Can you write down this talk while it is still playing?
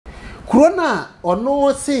Krona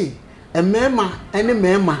ono si emema ene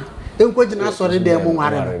mema enko gina sori dem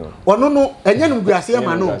nware no ono no enye no guase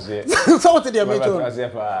ma no so what dey meto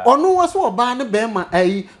ono wo so oba ne bema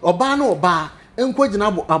ayi oba na oba enko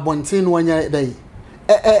gina abonten no anya dai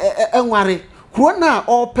enware krona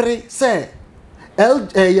opre se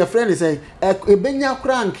your friend say ebenya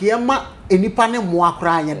kra nke ma enipa ne mo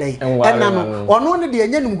akra anya dai ena no ono ne de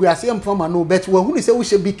enye no guase mfama no bet wo hu ni se wo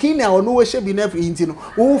hye bikini a ono wo hye bi na afri nti no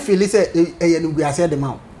wo feel se eye no guase de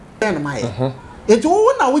ma na mai etu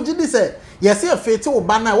wo na wo gidi se yesi afete wo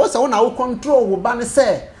ba na wo se wo na wo control wo ba ne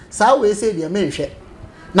se sa we se de menhwe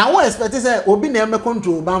na wo expect se obi na eme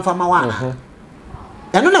control ba mfa ma wa na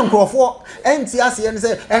eno na nkrofo enti ase ne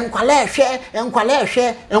se enkwala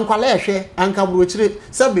ehwe anka burochire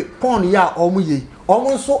sabe pon ya omuye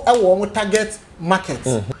omo nso ewo omo target market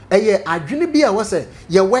eye adwene bi a wo se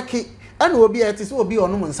ye worki ana obi eti se obi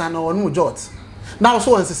onom nsa na onom H0t na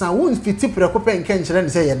so nsesa won fiti prekope nke nkyere ne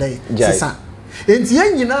se ye dai sesa enti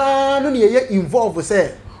ye nyina no ne ye involve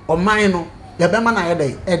se oman no ye be ma na ye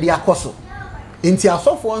dai e de akoso enti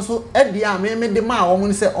asofo nso e de a me de ma omo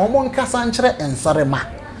ne se omo nkasa nkyere ensore ma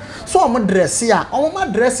so omo dress ya omo ma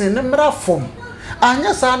dress ne mra fom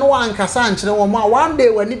anya sa no wankasa nkyere wo ma one day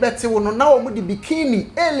wani beti wo no na wo di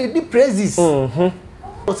bikini di praises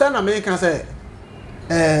o say na me kan say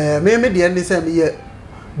me de end say me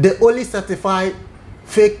the only certified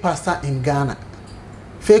fake pastor in Ghana.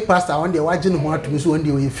 Fake pastor one day wajin ho atumi so one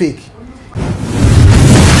day we fake.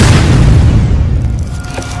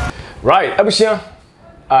 Right, abusia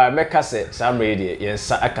meka say Sam radio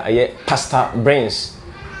yensa aka ye pastor brains.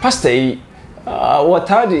 Pastor yi what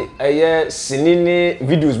are the sinini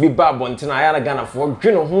videos be ba bontina aya na Ghana for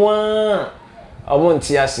dwene ho a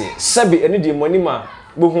wonti ase sabi eni de money ma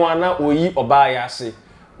bo ho ana oyi oba ya ase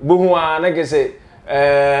bo ho ana gese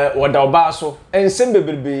wada oba so ensem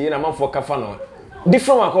beberebe na manfo kafa no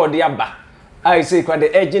different one called the aba I say kwa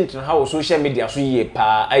the agent na how social media so ye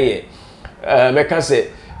pa aye meka say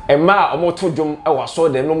ema omoto dwom e waso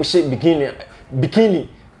dem no mo hye bikini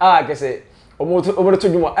gese omoto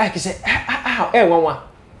dwom gese nwanwa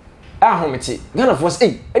ahometi Ghana for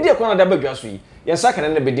say e dey kwa na da badwa so yi yensa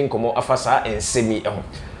kan na bedin komo afasa ensemi ho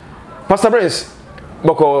Pastor Brains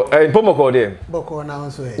boko pomoko de boko na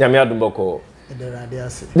so e nyame adum boko ederade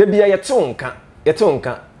ase de bia yete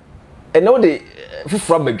onka eno de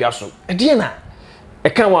fufura badwa so e de na e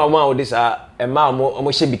kan wa o de sa e ma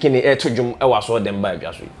mo hye bikini e to dwom e waso dem ba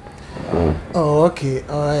badwa so oh okay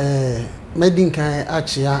medin kan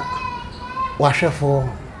achia wahwefo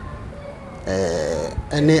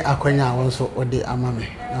ene akwanya won so ode amame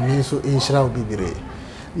na me so inshira obibire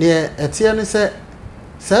ne etie ne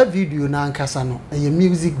se video na ankasa no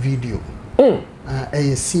music video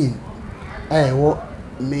scene wo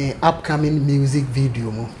me upcoming music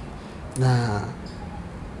video mo na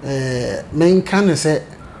men kan se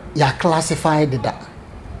ya classified da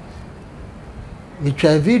me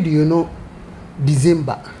try video no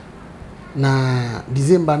December na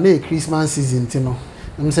Christmas season ti no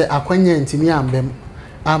say akwanya ntimi ambem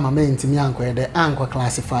mama ntimi anko de anko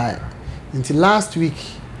classify until last week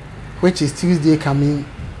which is Tuesday coming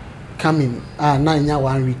na nya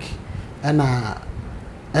 1 week and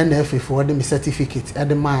NFA for the certificate at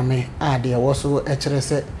the mame there was so actually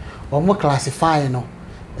say omo classify no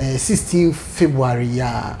 16 February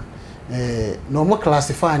ya no more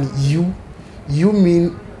classify you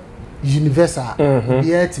mean universal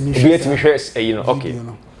yet me you know okay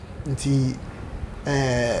nti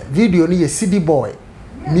video ni CD boy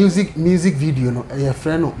music video no your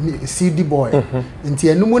friend no CD boy nti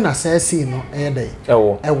enumu na say no dey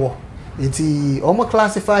ewo nti omo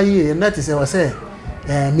classify here na ti say we say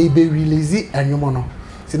me be release anyomo no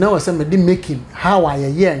ti na we say me dey making how I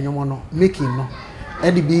hear anyomo no making no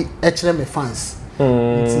e dey be ekere me fans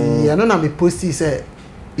nti eno na me post say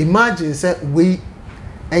imagine say we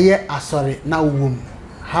sorry now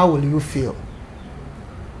how will you feel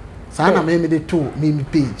sana me dey to me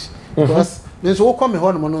page because me so come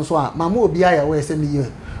home no so a mama obi aya we say me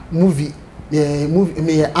movie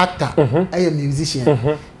me actor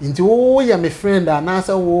musician into wo ya me friend na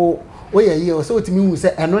say wo ye ye so otimi hu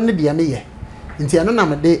say eno ne de me ye nti eno na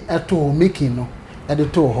me dey eto making no e dey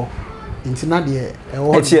to ho nti na de e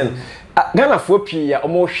wo Ghana for pii ya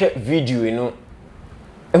omo hwe video no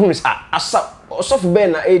ehunu asa osofu be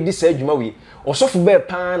na di sa adwuma wi osofu be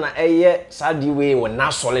pa na eye sadi we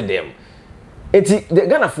wona solid dem eti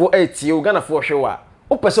Ghana for etie Ghana for hwe wa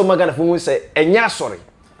o pese o ma Ghana for mu se enya asori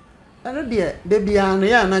ano de bia no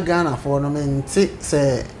ya na Ghana for no menti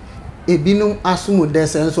se ebinum asumu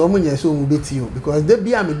dese nso o munya so mu betio because de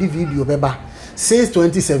bia me di video beba since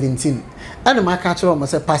 2017 and my catcher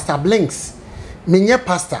almost say Pastor Blinks. Me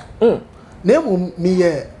pastor. Name me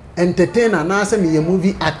entertainer, now say me a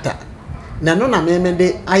movie actor. Na no na me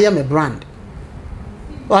de I am a brand.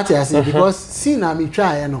 What I say because see na me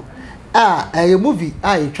try no. A movie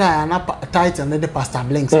I try and title na the Pastor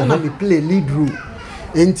Blinks and me play lead role.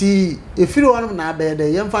 Enti if you want na be de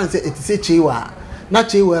yem fan say it say Chewa. Na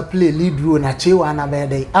Chewa play lead role na Chewa na be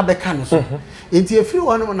de abeka no so. Enti if you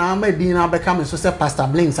want na ma din abeka me so say Pastor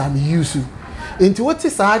Blinks am use you. Enti what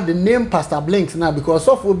is the name Pastor Blinks now because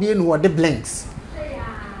of we be no the Blinks.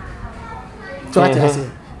 So what I say.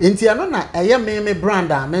 Enti ano na eye me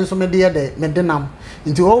brand a me so me de me denam.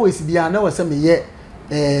 Enti always be na we say me ye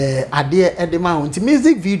ade edema ho. Enti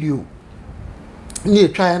music video ni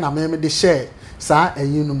try na me de share sa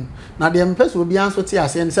eyinum. Na de mpese obi anso te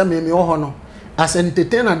ase ne say me wo ho no. As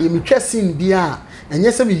entertainer de me twa scene bia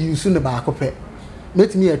enye say me use no ba akopɛ.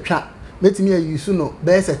 Metimi atwa metimi use no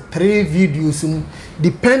be say 3 videos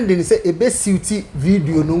depending say e be suit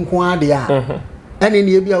video no nko ade a. Ene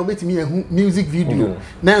ne bia obetimi ehu music video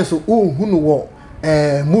na so hu no wo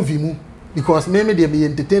movie mu because me de be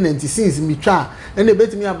entertainment scenes me twa ene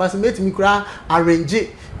betimi abase metimi kura arrange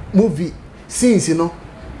movie scenes no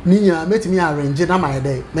ninya metimi arrange na my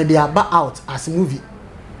day me dey aba out as movie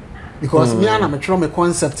because me ana me try me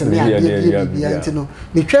concept me idea enti no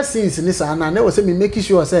me twa scenes ni sa na we say me make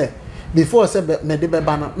sure say before say me de be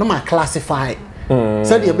ba no ma classify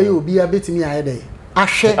say de be obi abetimi aye dey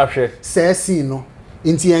ahwe say scene no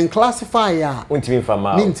inti en classify ya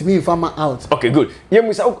intimi fama out. Okay, good.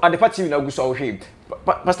 Yemusa at the party na guso ohwe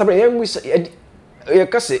Pastor Brian yemusa ye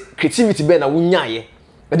kase creativity be na wunyaye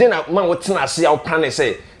e dey na man what na ase ya plan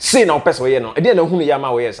say na person we no e dey na hunu ya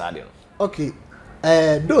ma we sa de no. Okay,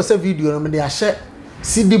 do say video no me dey share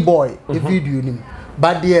CD boy the video nim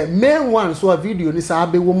but the main one so a video ni sa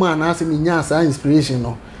be woman na say me nya sa inspiration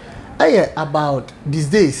no about these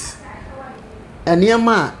days.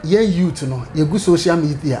 Eniema ye youth no ye gu social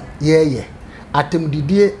media ye atem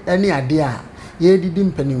didie ene ade a ye didi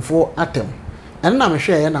mpanimfo atem ene na me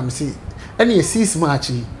hwe ye na me si ene ye 6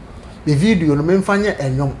 March the video no me mfanye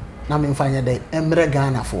enwom na me mfanye de emre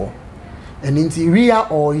Ghana fo ene nti real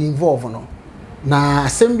or involve no na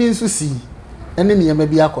asem bi nso si ene ne yema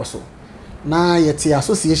bi akoso na ye te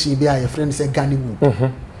association bi a ye friend say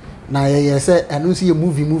Ghanawood na ye say eno nso ye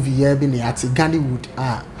movie ye bi ne ate Ghanawood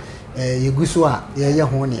yeguso a ye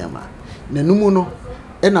ho niema na numu no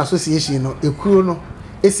en association no ekuro no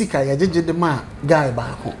esika ye jejede ma guy ba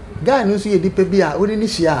ho guy no so ye dipa bi a oni ni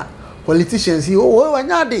hia politicians yi o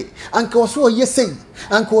wanyade anka oso yesei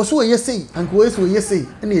anka oso yesei anka oso yesei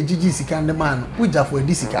na ye jiji sika ne ma no uja for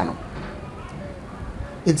edi sika no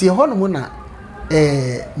enti ho no mu na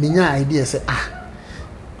minya idea say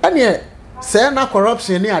ane say na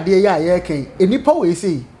corruption ni ade ya ye kan enipa we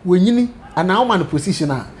sei wonyini ana o man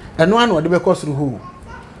position a eno an wo de be kosuru ho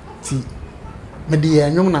ti me de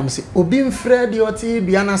enwom na me se obi mfre de oti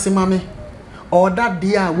bia na se mame o da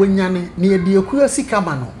de a wonyane na ye de ekura sika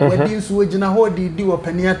ma no wadi nso wagina ho di wo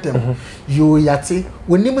pani atem yo yate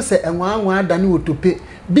wonim se enwa adane wotope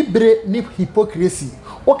bibre ni hypocrisy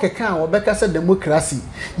o keka a wo beka se democracy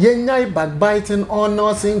yenyai backbiting on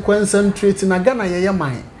us in concentrate na Ghana ye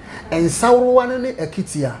man ensawro ne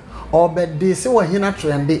akitia obede se wo hina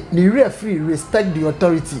trende ni free respect the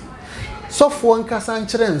authority so for nkasa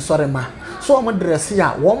nkyere nsorema so omo dress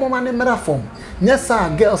ya wo mo mane mera form nyesa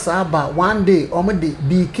girls aba one day omo de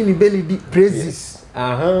bikini belly di praises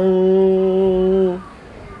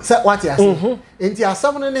say what you say enti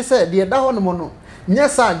asam ne say de da ho no mo no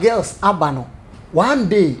nyesa girls aba no one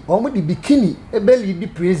day omo de bikini belly di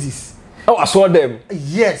praises. Oh, I saw them.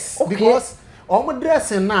 Yes, okay. Because omo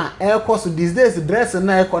dressing na course these days dressing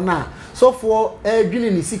na na so for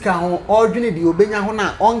dwini ni sika ho or dwini di obenya ho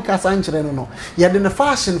na on kasa nkyere no ye de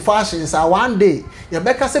fashion sa one day ye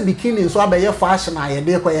beka se bikini so abaye fashion a ye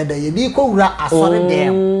de ko ye de ye di ko wura asore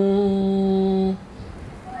dem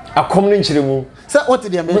akom no nkyere mu se what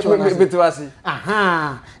dey mention na betwasi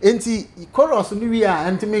enti chorus ni wi a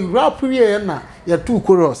enti me rap wi ye na ye two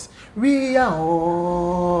chorus we are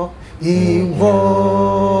all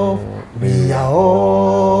involved. We are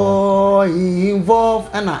all involved.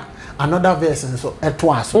 And another verse so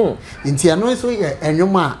etwas. Inti ano so ye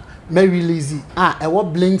enwoma me release e wo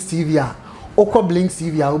Blinks TV a okọ Blinks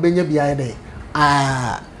TV a obenya bia de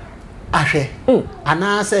ahwe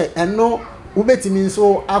ana say eno ubetimi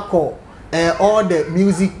so akọ all the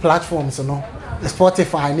music platforms no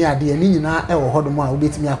Spotify ni ade ni nyina e wo hodomo a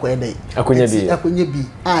ubetimi akọ de akonya bi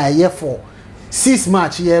ye for 6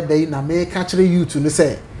 March ye be na me ka kire youth no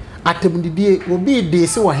say atemdidie obi de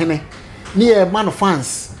se wo hene ni e man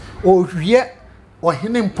fans o hwie o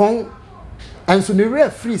hene mpon and so the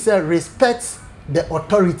free say respect the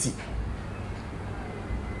authority.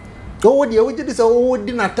 Oh, dear, we did this. Oh,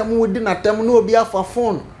 dinner time, no be for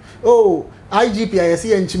phone. Oh, IGP, I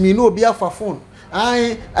see, and me no be for phone.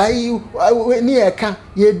 I near can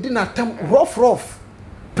ye dinner time rough.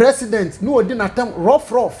 President, no dinner time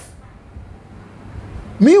rough.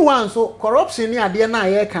 Me one so corruption near the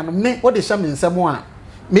na can me what the shaman someone.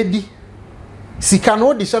 Maybe. Sika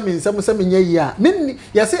no the shaman some year. Min,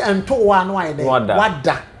 yes, and to one why they what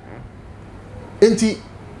da. Enti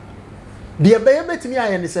the baby me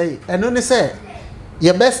I say, and only say,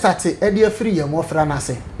 your best start a dear free your more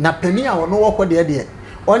franase. Na penny I will no walk with the idea.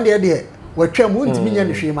 On the idea, where Tram won't mean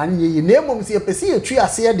any shame, and ye name them see a PC a tree I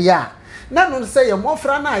say the ya. None say your more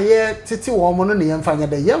frana ye titty woman and the young fan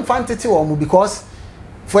the young fan titty woman because,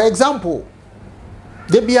 for example,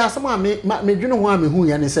 there be a some me you know who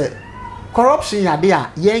and say, corruption ya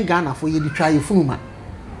dear, ye ain't Ghana for you to try your fuma.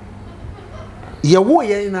 Ye wo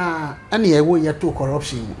ye na and ye wo ye to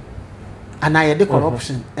corruption. And I had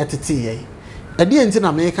corruption at the TA. A dear in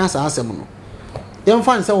Americans are seminal. Young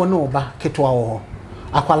fans say, no, ba, Ketua,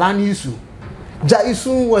 Aqualani Yusu.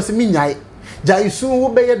 Jaisun was a midnight. Jaisun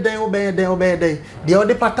obey a day. The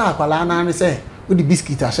other pata Aqualana and say, with the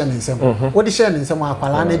biscuit are sending some. What is sending some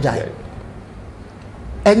Aqualani Jai?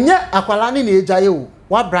 And yet Aqualani ne Jayo,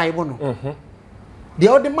 what bribe no.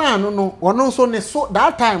 The other man, no, or no so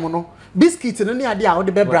that time, no, biscuits and any idea how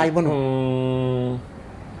the bed bribe no.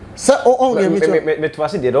 So only me to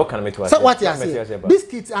say the dog can me to say what you say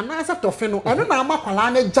biscuits and nice to feno and na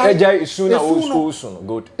makwala na jai isu na osu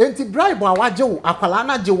good enti bribe a waje akwala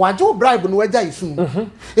na je waje bribe no waje isu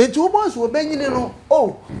enti obonso obenyine no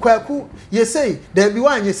oh kwaku ye say there be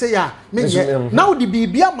one ye say ya me now the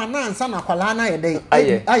bibia manansa na akwala na ye dey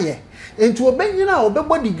aye enti obenyina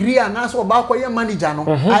obebo degree anaso oba akoye manager no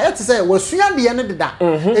aye te say wasua de ne deda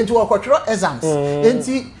enti wakotro exams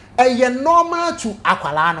enti a normal to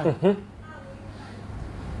Aqualano.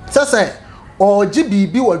 So say, or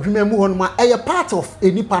GBB or Dreamer a part of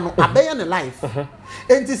any panel, a bay in life.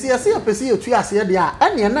 And to see a PC of 2 years there,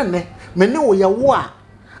 and none, me know ya war.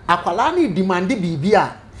 Aqualani demanded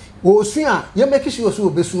BBA. O swia, you make sure so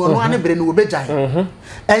be soon one brain will be giant.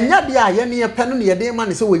 And yet, the eye near pen near day man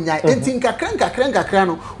is so when I think a cranka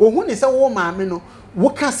crano, or when is a woman,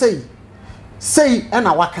 what can say, and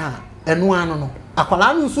a waka, and one no.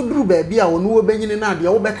 Akwala nso duru baby a wonu obenyine na de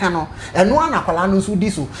obeka no eno ana akwala nso di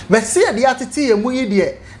so be se de atete emu yi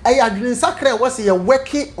de adwene sakra we se ye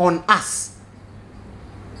working on us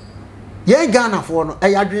ye Ghana for no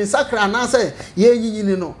adwene sakra na se ye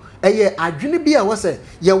yinyini no adwene bi a we se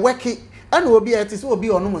ye working ana obi ate se obi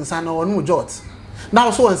onum nsa na onu H0t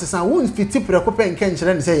na so nsesa won fiti preko pen kan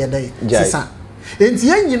kire ne se ye dai sesa enti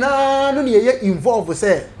ye nyina no ne ye involve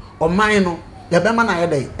se oman no ye be ma na ye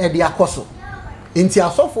dai e de akoso inti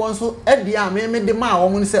asofo nso edi a me de ma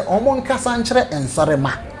omo se omo nkasa nkyere ensore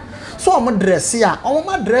ma so omo dress a omo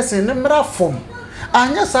ma dress ne mra fom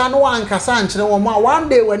anya sa no wan nkasa nkyere wo ma one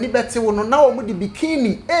day wani beti wo no na omo di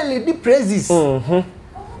bikini early di praises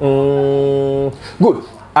good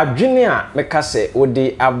adwene a meka se wo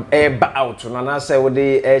di eba out no na se wo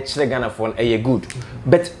di kyere Ghana fo e good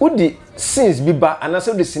but wo di since biba ana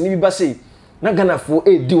se wo di sini biba sei na Ghana fo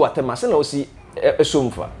di watema se na wo si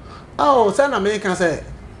esomfa. Oh, San American say,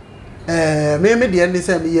 me the end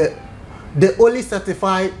say me the only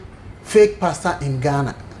certified fake pastor in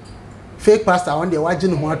Ghana. Fake pastor when they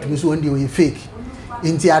watching who to be so when they fake.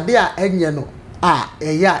 Inti ade a enye no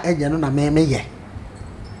eya enye no na me ye.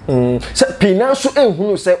 So pina so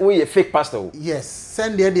ehunu say we fake pastor. Yes,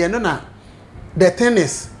 send there no na the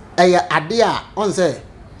tennis eya ade a on say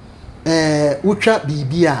utwa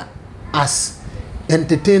bibia as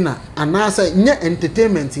entertainer anasa nya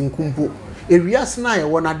entertainment nkumpo ewiase na ye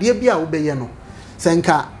wona de bia wo beye no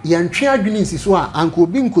senka yentwe adwene nsiso a anka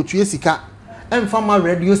obi nkotue sika emfama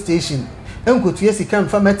radio station enkotue sika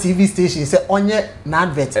emfama TV station se onye na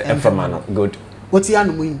advert emfama no good oti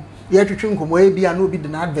anu yi ye twetwe nkomo e bia na obi de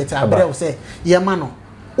na advert abrɛ se ye ma no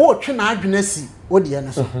wo twe na adwene si wo de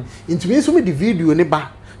ne so intumi so me di video ne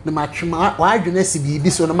ba na ma twema wa adwene si bi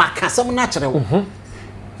so na ma kasam na kyerɛ wo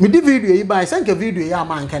me di video yi ba senka video ya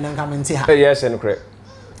ma nka nka mente ha yes and correct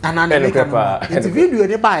anana me ka the video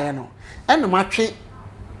ne ba ye no eno ma twe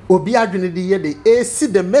obi adwene di ye de see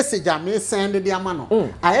the message a me send de ama no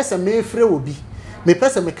ayese me frɛ obi me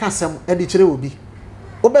pese me ka sem e de kyerɛ obi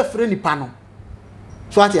obe frɛ nipa no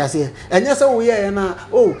so what you say enye se wo ye na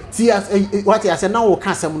oh see what you say na wo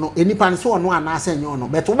ka sem no enipa no so ono ana ase nye ono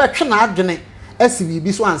but wo be twe na adwene asi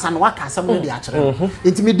bibi so ansa na wa ka sem no de a kyerɛ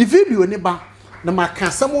enti me di video ne ba na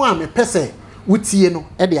makasam a me pese wutie no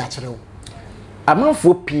e de a kyerɛ wo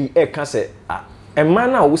amanfo pi e ka se emma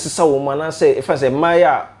na wo sisa wo ma na se ifa se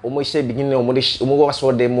maya o mo hye Bikini o mo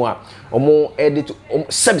waso de mu a o mo edit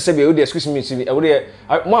sebi o de excuse me si e wo de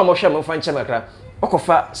mo a mo hwe mo fa nche makra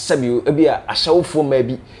okofa sebi e bi a ahyawfo ma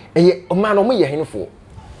bi eye o ma no mo ye henfo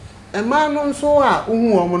emma no nso a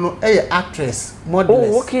uhu o mo no eye actress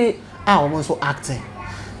modelist oh okay o mo nso acting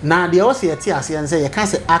na de o se yeti ase en se ye ka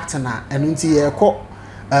se act na enu nti ye ko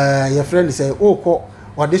your friend say o ko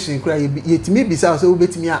audition kura yetimi bisa so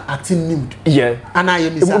obetimi acting nude yeah ana ye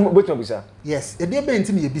bisa obetimi bisa yes e dey be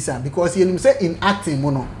ntimi ye bisa because you know say in acting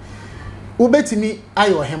mo no obetimi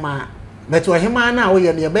ayo hema but wo hema na wo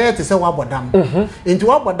ye ne be te say wabodam enti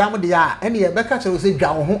wabodam de a ene ye be ka che say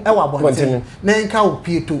dwa wo ho e wabonten na enka wo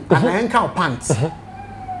pieto ana enka wo pants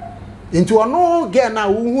enti ono ge na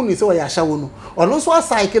wo hu ni say wo ya hya wo no ono so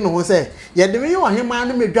asike no ho say ye de me wo hema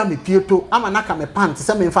no medwa me pieto ama na ka me pants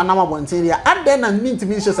say me mfa na wabonten ya ade na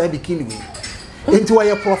ntimi hye say Bikini we enti wo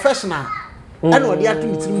ye professional and what they are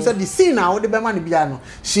to say the scene now the be man bia no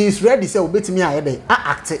she is ready say obetimi aye dey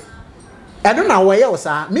act I don't know where you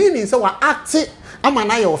are meaning so wa act ama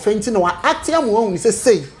na your fenti no wa act am won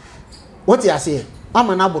say what you say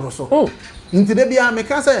ama na boro so nti de bia me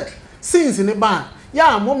ka say since ne ba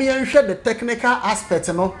ya mom ye nhwe the technical aspect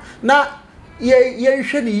no na ye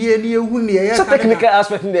nhwe ni ye ni ehu ni ye so technical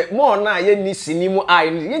aspect de more na ye ni sinimu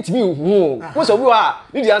eye ye ntimi hu wo so bi wa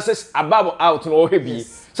ni the answers above out no he bi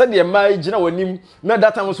so de ma gina wanim na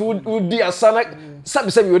that time so udi asana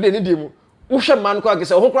sabi we de ni de mu wo hwe man ko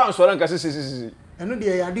agese ho kra ansoro nka sisi eno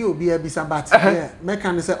de ya de obi abisa but me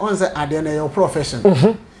kan say on say ade na your profession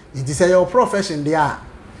it is your profession there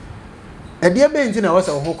e de be nti na wo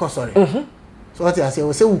say ho ko sorry so what you say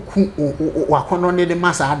we say wakono ne de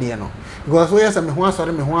masa ade no because we say me ho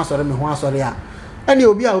asori a ene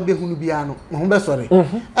obi a obehunu bia no me ho be sorry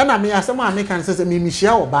na me asem a me kan say me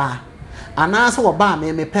mihia oba ana se oba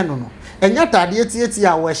me pe no enya tade etieti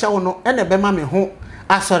a wo hye wo no ene be ma me ho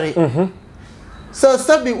asori so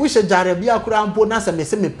sabi we she jare bia kura mpo na se me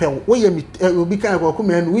se me pe wo ye mi obi kan ko ko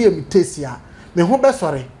me no we ye mi tesia me ho be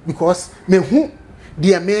sorry because me hu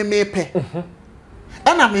de me pe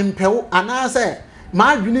ena me mpewo ana se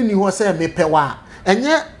ma adwene ni ho se me pewa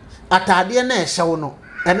enye atade na ehye wo no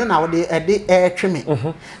ene na wo de ede etwe me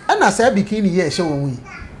ena se Bikini ye ehye wo wi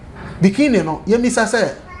Bikini no ye misa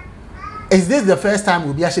se is this the first time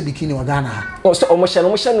we be ashe Bikini wa Ghana ha oh so omo hye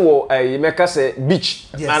wo meka se beach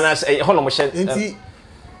ana se ho no mo hye enti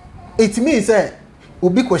it means say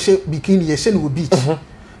obi ko hye Bikini ye hye no beach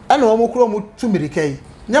ena wo mo kro mo tumirikai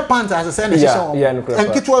nya pants as say na hye wo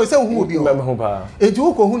enkitwa we say hu obi o enti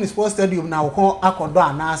wo ko hu ni sports stadium na wo ko akodo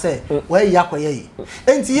ana say we yakoye yi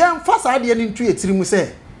enti ye mfasa ade ni ntu etirimu say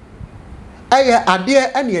eye ade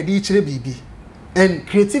ene ye di kire bibi and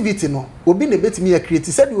creativity no obi na betimi ya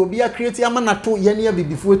create said obi ya create amana to ye ne ya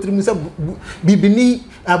bibifu etirimu say bibini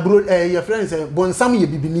abro your friends bonsam ye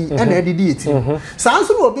bibini ena edidi etirimu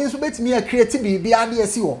sanso no obi nso betimi ya create bibi ade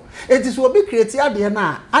esi wo enti so obi create ade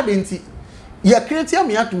na ade enti ya create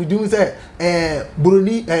am ya to do say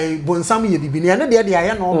broni bonsam ye bibini ena de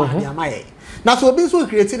aye na o ma de amaye na so obi nso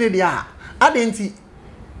create ne de a ade enti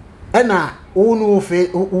ena onu ofe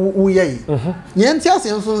uye nyenti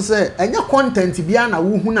ase nso se enya content bia na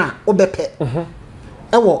wo hu na obepe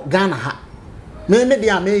ewo Ghana ha me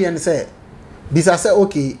dia me yen se bisa say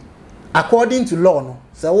okay according to law no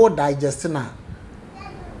say wo digest na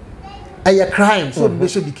a crime so be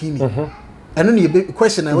should Bikini eno ne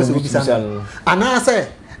question na we bisa ana say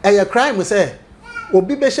a crime say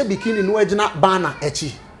obi be she Bikini no agina bana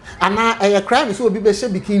echi ana a crime so obi be she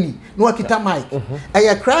Bikini no akita mic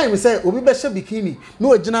a crime say obi be she Bikini no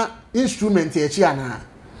agina instrument echi ana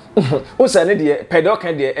o say ne de pedo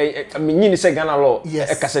kan de menyini say Ghana law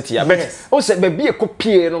e cassette ya but o say be bi e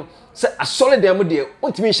copy no say asole dem de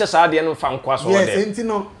ontimi hye saa de no fa nkwa so de yes enti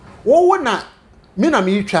no wo na me na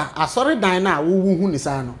me twa asore dan na wo hu ni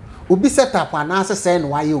saa no obi setup ana say no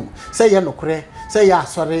waye o say ye nokre say ya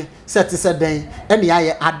asore set say den ene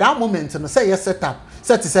ya at that moment no say ye setup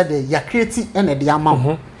set say the ya create ene de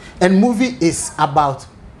amount and movie is about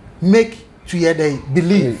make to ye they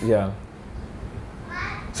believe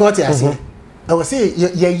so what I say I will say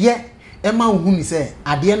ye ema hu ni say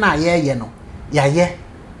ade na ye no ya ye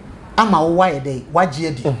ama wo waye dey waje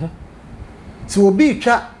adi so obi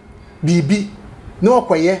twa bibi na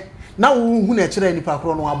okoye na wo hu na kire nipa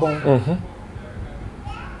kro no abon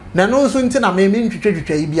na no so nti na me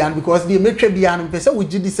ntwetwetwa yi an because the metwa bia no pese wo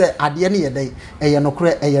gidi say ade na ye dey eye no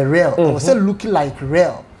kre eye real I was say looking like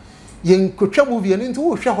real yen kotwa movie no nti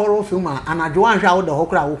wo hwe horror film a anadwo anhwa wo de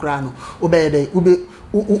hokra wo kra no obeye dey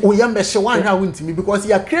o yambe she wan ha wuntimi because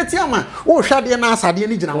ya create ama o hwade na asade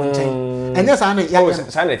ni gina wonchen enye sa na ya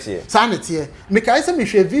sanete me kai se me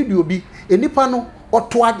hwe video bi enipa no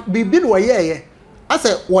otoa bibi no ye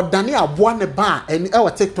ase wodane aboa ne ba e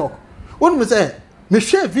wa TikTok wonu se me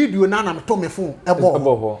hwe video na na to me phone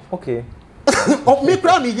ebo okay of me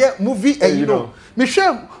kra me ye movie you know me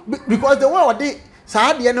hwe because the way odi sa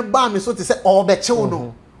ade ne ba me so te se obechew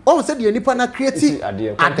no o se de enipa na create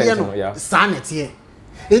ade no sanete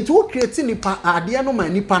enti wo create nipa ade no ma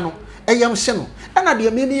nipa no eyam hye no na de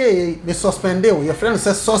me ne me suspend o your friend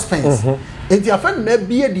say suspense enti afa na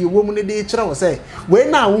bie de wo mu ne de kire wo say we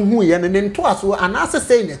na wo hu ye ne nto aso anase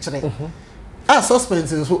say ne kire a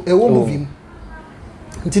suspense so e wo movie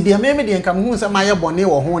enti de me de nka hu say ma ye bone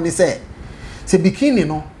wo ho ni say se bikini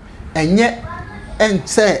no enye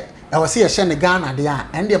say e wo say ye hye ne Ghana de a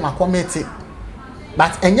ende ma committee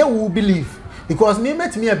but enye wo believe because me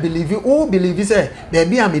met me believe who believe say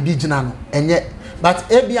baby am di gina no enye but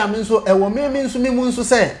ebi am nso e wo me nso me mu nso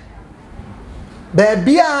say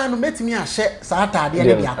baby am no met me ahye sa atade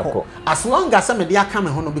ne de akọ as long as me de aka me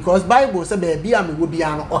ho no because Bible say baby am wo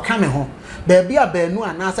bia no oka me ho baby a banu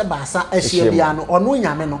ana say baasa ahye bia no ono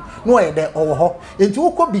nyame no no ye de owo ho enti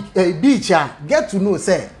wo ko beach a get to know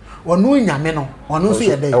say ono nyame no ono nso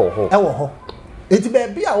ye de e wo ho eti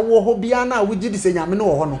baby a wo ho bia na wo gidi se nyame no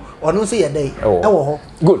wo ho no ono nso ye dey e wo ho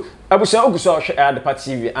good abusa oguso hwe the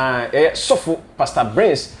party TV sofo Pastor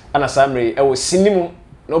Brains ana samre e wo sinimu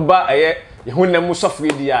no ba ye honam sofo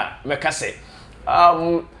di a meka se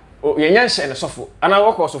ye nyanhye ne sofo ana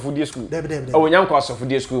wo ko sofo die school o nyan ko sofo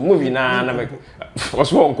die school movie na me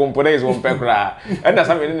was one components one pekra and that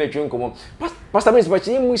samre ne twen komo Pastor Brains ba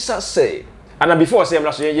chi mu say ana before say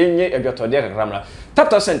mla so ye edwotode kakramla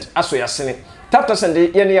 10% aso ya sene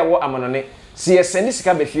 10% ye ne ya wo amanone si ye send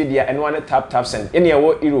sika be fie dia eno ane tap send ye ne ya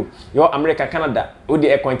wo Europe yo America Canada o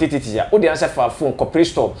de quantity ya o de answer for phone corporate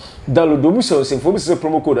store download obu so fo bi se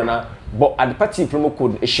promo code na but at party promo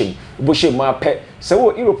code e shem bo shem ma pe se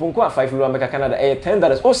wo Europe nko 5 euro America Canada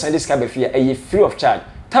 $10 o send sika be fie e free of charge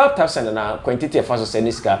tap send na quantity e faso send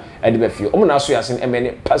sika e de be fie o mo na so ya sen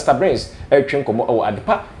emene Pastor Brains e twen komo o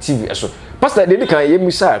Adepa TV so Pastor de kan ye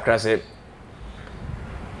musa akra se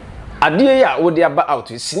ade ya wo de aba out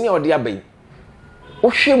sini o de aba yi o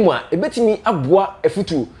hwemu a ebetimi aboa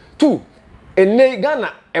afutu tu ene Ghana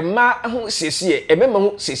ema ho siesie emema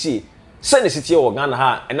ho siesie sene sitie wo Ghana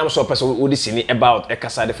ha enam so pese wo de sini about e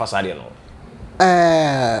kasa de fasade no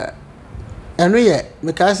eno ye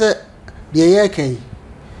me ka se de ye kan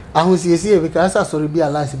ahun siesie be ka sa sorry bi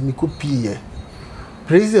alliance mi ko pie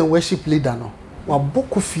president worship leader no wa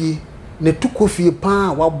boko fie ne tuko fie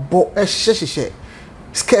pa wa bo e hyehyehye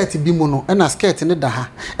skirt bi mu no na skirt ne da ha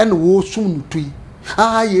na wo sum nutui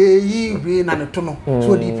ye yi na ne to no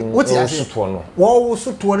so di what ya say wo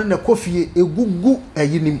so to no na kofie egugu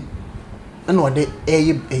ayinim na ode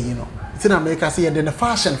eyi no tina America say ye de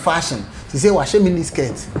fashion say say wa hye mini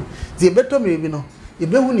skirt di beto me bi no e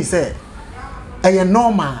be hu ni say eye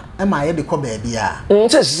normal e ma ye de ko ba bia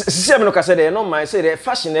say me no ka say de normal say de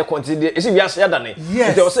fashion e continue e say wiase ya dane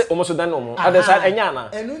e dey say almost dane no ade say enya na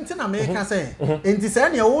enu ntina America say enti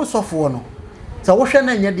say na wo sofo no sa wo hwe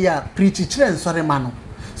na nya de a preach kire nsore ma no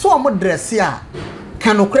so o mo dress a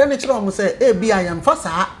kanokre ne kire o mo say e bia yam fa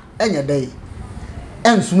sa enya dey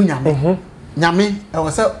ensum nyame nyame e wo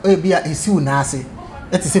say e bia esiu na ase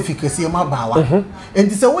eti se fikesi ma bawa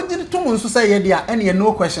enti se wo giri tom nso say ye dia ene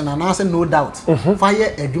no question and answer no doubt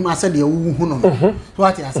fire adwuma se de wu hu no so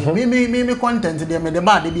ati ase me content de me de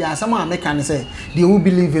ba de bia asem a me kan say de wo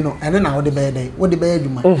believe no ene na wo de be dey wo de be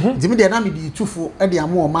adwuma dimi de na me di tufo e de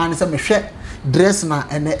amo o man se me hwe dress na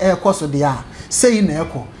ene e koso de a sei na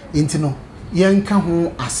eko enti no yenka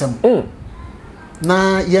ho asem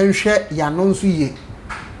na yenhwe ya no nso ye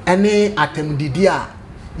ene atemdidi a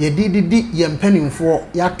ye didi ye mpanimfo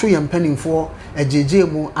ya to ye mpanimfo ajeje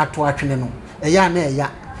mu ato atwene no eya na eya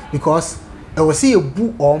because e wo se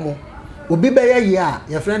ebu omo obi be ye a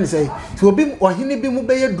ye friend say so obi ohine bi mu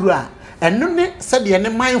be ye duru a eno ne se de ne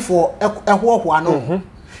mindfo ehoho no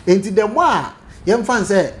enti de mo a ye mfan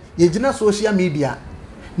say ye gina social media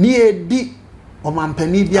ni edi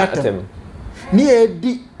omampani bi atem ni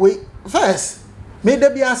edi we first me da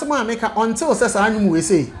bi asema ameka until say sa anyum we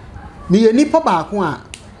say ni ye nipa ba ko a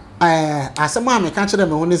asema me ka kire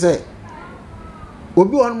me woni say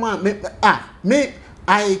obi won ma me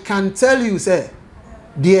I can tell you say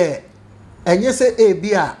there enye say e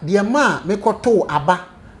bia there ma me koto aba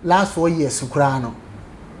last 4 years kura no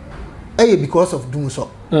because of doing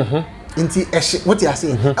so nti what you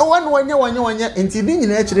say wanya nti bi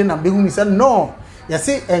nyina akire na be hu say no you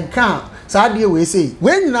say enka sa de we say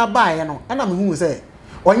we nyina ba ye no ana me hu say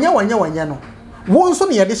onye no won so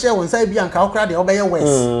ne ye de share won sai bia nka okra de obeye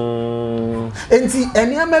west enti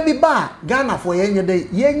eniama bi ba Ghana for ye nye de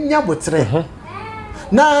ye nya botre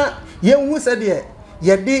na ye hu se de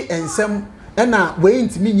ye de ensem na we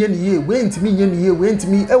ntimi nye ne ye we ntimi nye ne ye we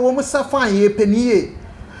ntimi ewo mu safan ye pani ye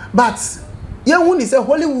but ye hu ni se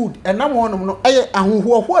Hollywood enam honom no eye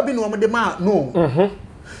ahohoho bi no mo de ma no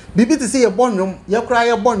bibi ti se ye bonwom ye kra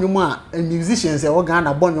ye bonwom a musicians e wo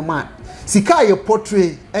Ghana bonwom a sika ye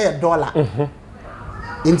portray $1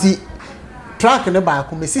 enti track ne ba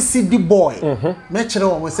ko me CD boy me chere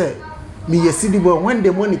wo say me ye CD boy when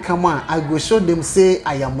the money come on I go show them say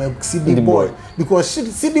I am a CD boy because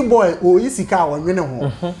CD boy o yisika wo nwene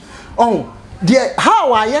ho oh the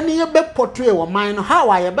how I ye ne be portray wo man no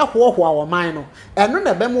how I be hoho wo man no eno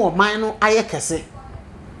na be mo wo man no aye kese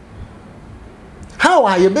how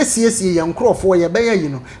I be siesie ye nkrofo ye be ye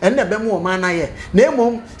no eno na be mo wo man na ye na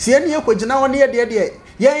emom sie ne ye kwagina wo ne ye de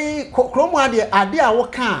ye kromo ade a wo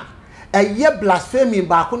ka eye blasphemy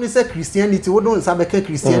ba ko ni say Christianity wo don sa be ka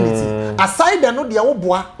Christianity aside no de wo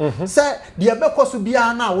boa say de be koso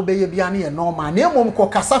bia na wo be ye bia na ye normal na emom ko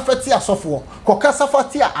kasa fati asofo ko kasa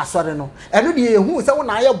fati asore no eno de ehu say wo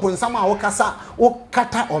na aye bonsam a wo kasa wo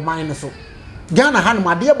kata oman no so Ghana hanum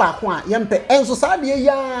ade ba ko a yempe enso sa de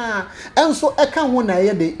ya enso eka ho na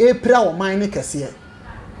ye de epira oman ne kese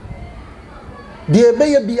de be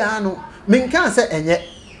ye bia no minka say enye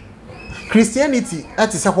Christianity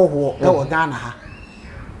ati se hoho e wo Ghana ha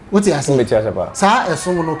woti ase sa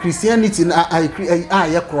esom no Christianity na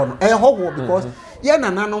ye kro no e hoho because ye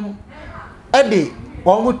nananom e de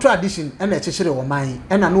omo tradition e na chechere wo man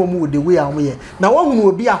e na no mu de we a wo ye na wo hunu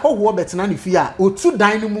obi a hoho betena ne fie a otu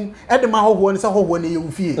dan no mu e de ma hoho ne se hoho ne ye wo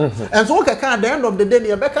fie enso wo keka at the end of the day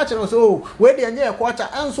ne be ka chere so we de enye culture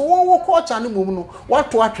enso wo culture ne mum no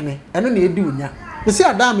wato atwene eno na edi unya me see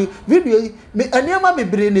adami video yi me eniama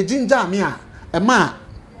bebre ne jinja me a e ma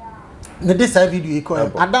ne de sa video yi ko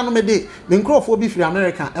adano me de me nkrofo bi free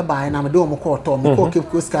America e ba na me de o mo ko to me ko Cape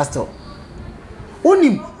Coast Castle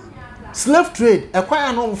onim slave trade e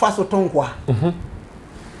kwa na o mfa so tonkwa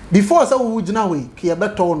before say wo gina we ke ye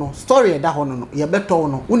beto no story e da ho no ye beto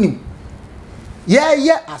no onim ye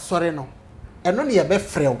asore no eno ne ye be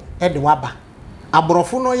frew e de waba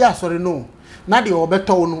aborofo no ye asore no na de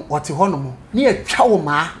obeto no ote ho no mo ne atwa wo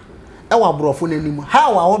ma e wa brofo nanim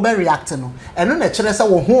how a wo be react no eno na kire se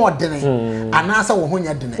wo ho odene ana se wo ho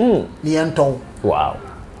nya dene ne ento wow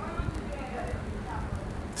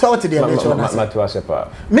so what dey make sure na matu asepa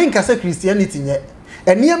minka se Christianity nye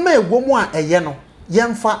eniema egwomu a eye no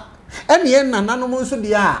yemfa ene ye nananom nso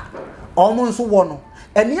de a omo nso wo no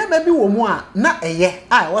eniema bi wo mu a na eye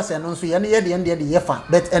a wo se no nso ye ne ye de ye fa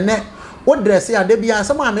but ene wo dress ya de bia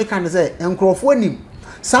some American say enkrofo anim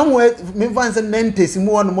somewhere me fancy 90s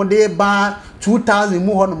mu ono mo de ba 2000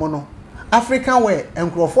 mu ono mo no African wear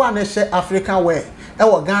enkrofo an she African wear e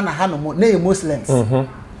wo Ghana ha no mo na Muslims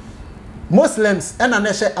Muslims and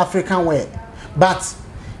na she African wear but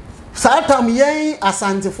satam yen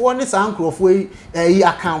asantefo ne sankrofo yi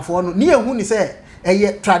akanfo no ne ehu ni say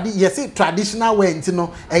eye traditional wear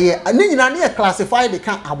ntino eye ne nyina ne classified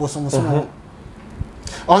kan abosomso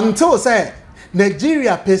until say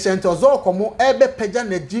Nigeria patient ozo komo ebe peja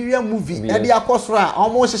Nigeria movie e de akosra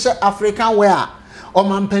omo hye African wear o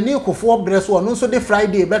mampani kofo breso no so de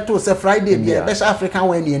Friday beto say Friday be be African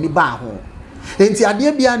wear ni ba ho enti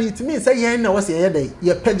ade bia na it mean say yen na wo say ye dey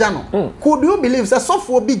ye peja no could you believe say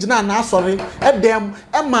sofo bi gina na asori edem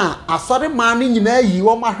e ma asori ma no nyina yi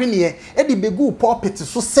wo mahwene e de begu pulpit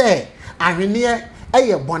so say ahwene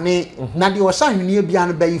eye bone na de o sha ahwene bia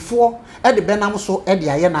no bayifo e de benam so e de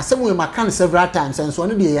aye na sem we makan several times and so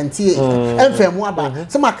no de yentie emfemu aba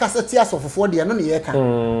sem akaseti asofofo de no ne ye ka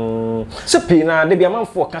sepi na de bia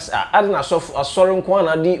manfo kasa ade na asori nko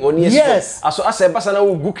na di oni yes aso ase basa na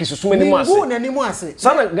wo guki susuma ni mu ase ngu na ni mu ase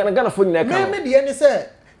sana Ghana fo nyina ka me de ni se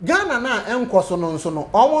Ghana na enkoso no nso no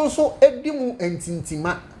omo nso edimu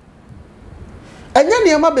entintima enya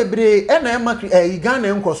niema bebre e na ema Ghana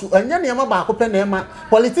enkoso enya niema ba ko pe na ema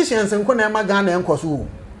politicians nko na ema Ghana enkoso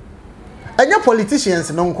enya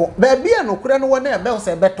politicians no nko ba bia no kure no wona e be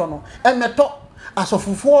se beto no emeto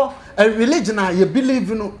asofufo religion a ye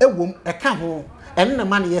believe no ewom e ka ho enne na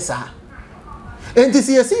ma ne yesa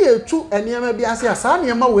entisi yesi yetu eniema bi ase asa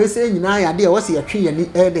niema we se nyina ya de e wo se yetwe ye ni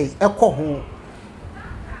e dey e ko ho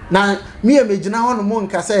na me emegina ho no mo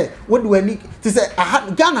nka se wodi wani ti se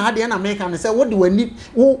Ghana ha de na America ne se wodi wani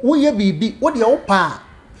wo ye bibi wodi wo pa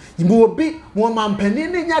yimu obi mo mampani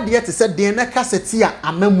ne nya de ti se den na kaseti a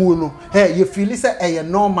amamu no ye feel se eye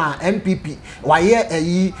normal NPP waye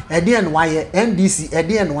eyi eden waye NDC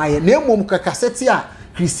eden waye na emom ka kaseti a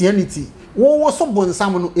Christianity wo so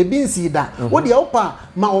bonsam no ebi nsi da wo de opa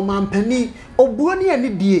ma o mampani obuo ne ani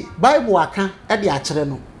die bible aka e de akere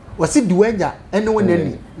no wasi duwanya ene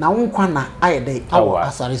wonani na wonkwa na ayede awo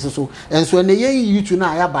asare so enso ene yen YouTube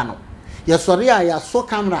na ayaba no ye sori ya so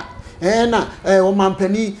camera na o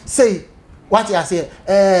mampani say what you say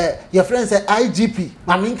your friend say IGP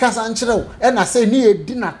ma minka san kire e na say ni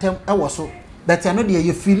edi na tem e wo so but eno de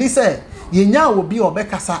ye feel say ye nya obi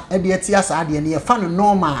obekasa e de atia sa de ne ye fa no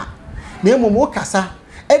normal na emomo kasa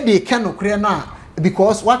e de ka no kure no a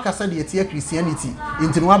because wakasa de atia Christianity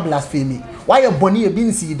into no blasphemy why ye boni e bi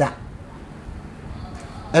nsi da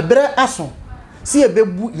ebre aso si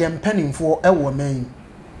ebebu ye mpanimfo e wo man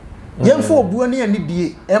yemfo obuo ne ani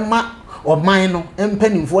die e ma oman no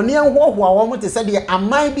mpanimfo ne enhoho a wo mo te se de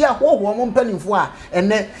aman bi ahoho mo mpanimfo a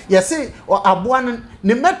ene ye se aboa no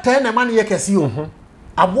ne meta na ma ne ye kase o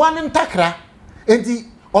aboa no ntakra enti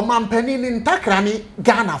o mampani ne ntakra ne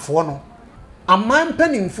Ghana fo no aman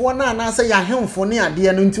mpanimfo na na se ya hemfo ne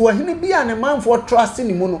ade no nti wo hene bi a ne manfo trust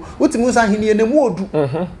ni mu no utimu sa hene ne mu odu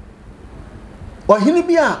o hene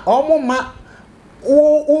bi a o mo ma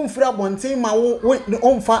wo mfira bonten ma wo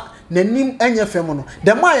omfa nanim enye fem no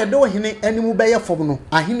de ma ye de wo hene animu be ye fom no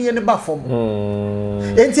ahene ne ba fom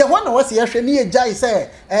enti e ho na wo se ye hwe ne ye jai se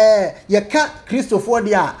ye ka Christopher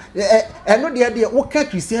de a eno de wo ka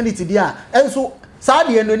Christianity de a enso sa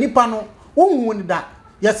de no nipa no wo hu ne da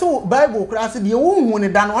ye so Bible class de wo hu ne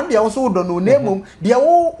da no on de wo so do no nemom de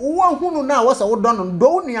wo hu no na wo se wo do no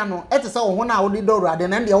do nia no etese wo hu na wo de do rade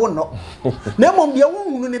na de wo no nemom de wo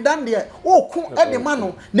hu ne da de wo ku e de ma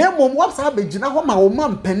no nemom wo sa begina ho ma wo ma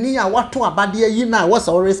mpani a wato abade yi na wo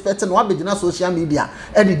se wo respect no abegina social media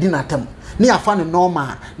e de dinatem ne afa ne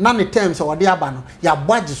normal na ne terms wo de aba no ya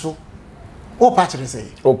boage so o pa kire say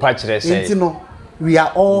enti no we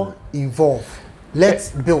are all involved.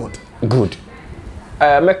 Let's build. Good.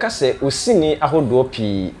 Meka se osini ahodo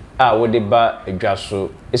pi a wo de ba adwa so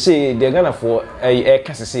e se de Ghana for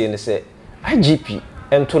kasese ne se IGP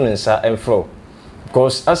ento ne nsa enfro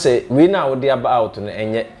because I say we na wo de aba out no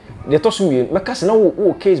enye de to so wie meka se na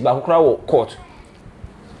wo case ba kokora wo court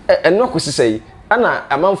eno ko se sei ana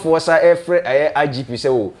amanfo sa efre IGP se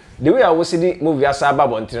wo the way I was see movie asa ba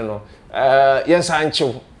bontre no yensa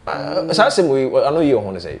anchew sa se mo ano ye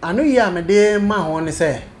ho ne sei ano ye amede ma ho ne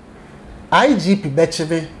sei IGP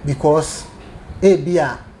bechebe because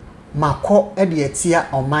bia mako e de atia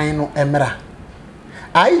oman no emra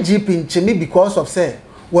IGP nchemi because of say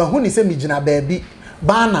we hu ni say migina baabi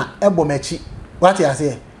bana ebomachi what you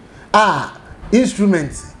say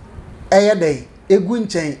instrument eye dey egu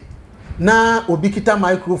nchen na obi kita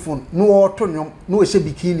microphone no oto nwom no we she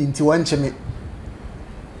bikini nti wan cheme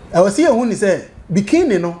e we say hu ni say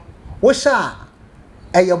bikini no wo sha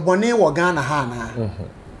eye bone wo Ghana ha na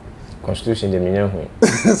Constitution de minyan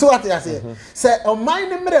ho so what you say o man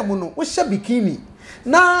ne mremu no wo hye bikini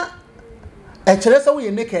na e kire se wo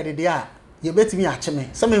ye naked de a ye betimi a cheme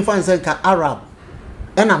se me fan se ka Arab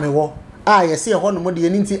e na me wo ye se ho no mo de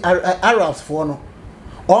nti Arabs fo no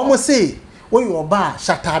o mo se wo yo ba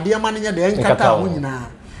shatade ma ne de nkata ho nyina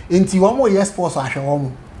nti wo mo yes sports ahwe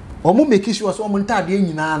wo mo make sure so wo mo ntade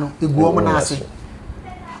nyina no egu wo mo na ase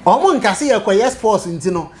o mo nkase ye kwa yes sports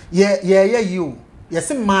nti no ye you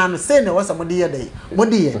yes man say na wasa mo de dey mo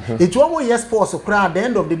de etu omo yes sports kura at the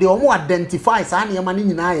end of the day omo identify sa na yema ni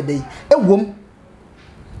nyina ye dey ewom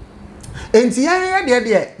enti ye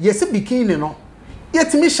de yes bikini no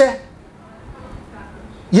yetimi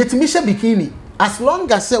hye bikini as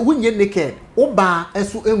long as wunye naked oba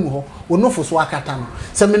esu enwu ho onofo so akata no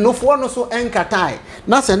se me nofo no so enkatai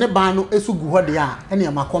na se ne ba no esu gu ho de a ene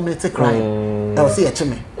ma community crime e o se ye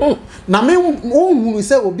cheme na me ohunu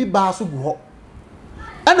se obi ba so gu ho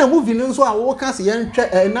ana movie nso a wo ka se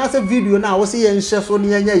yentwe na se video na wo se yenhye so ne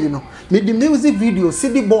yenya yi no me di music video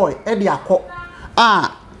CD boy e de akọ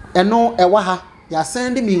eno e wa ha ya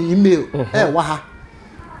send me email e wa ha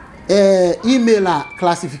email a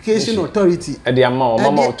classification authority e de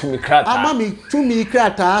mama to me krata ama me to me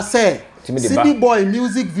krata say CD boy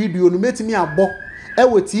music video no metimi abo e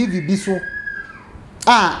wo TV bi so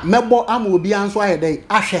mebo ama obi anso ayedai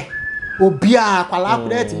ahwe obi a kwala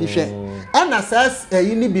akura ti bi hwe ana says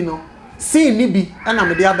yi ni bi no scene ni bi ana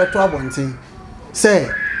me de abeto abonten say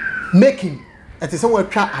making it is we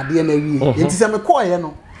twa ade na wie enti se me call ye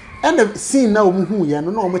no ana scene na omuhu ye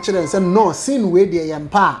no na omo kire se no scene we de ye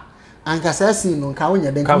mpa anka say scene no nka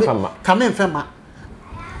wonya den kame mfema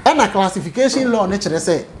ana classification law ne kire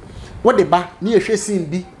se wo de ba na ye hwe scene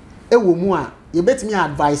bi e wo mu a ye betimi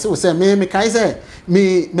advice wo say me kai say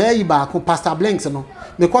me yi ba ko Pastor Blinks no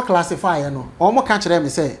me kwa classify no omo ka kire me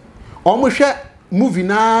say omo hwe movie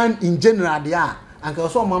na in general dia anka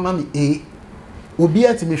so mama me obi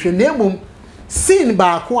atimi hwe na emom scene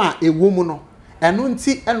baako a ewo no eno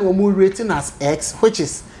nti ena omo rating as X which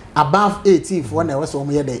is above 18 for na we so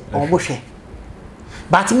omo ye dey omo hwe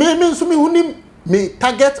but me nso me hunim me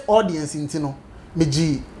target audience nti no me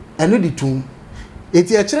gi eno di tum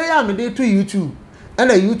eti a kire ya me dey to YouTube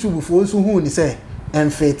ena YouTube fo nso hu ni say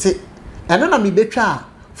enfete eno na me betwa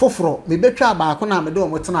foforo me betwa baako na me dey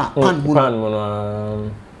omo tena pan mu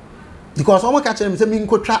no because omo ka kire me say me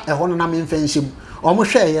nkotwa eho no na me mfanhyem omo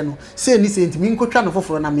hweye no say ni say ntimi nkotwa no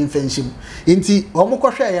foforo na me mfanhyem enti omo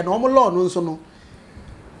kɔ hweye no omo law no nso no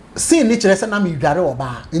sin ni kire say na me dware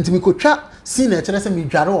oba ntimi kotwa sin na kire say me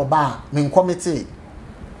dware oba me nkomete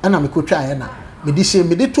ana me kotwa ye na me di share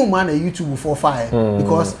me di to man na YouTube for fire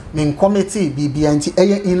because me nkomete bibia nti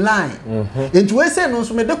eye in line enti we say no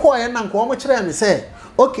nso me de kɔ ye na nko omo kire me say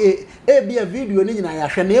okay e be a video ni nyina ya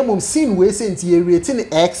hwe na emom sin we say nti ye rating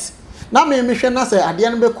X na me hwe na say ade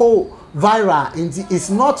no be call viral and it's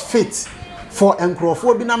not fit for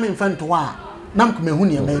enkrofo bi na me mfanto a nam ko mehu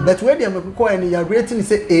ne me but we dey me ko any your rating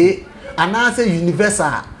say A and I say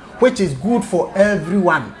universal which is good for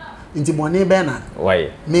everyone inti money bena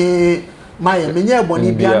why me my nya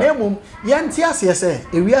boni bia na emum ye nti ase say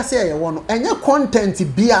ewiase ye wo no enye content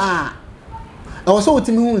bia e wo so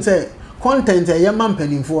utimi hu say content ye ma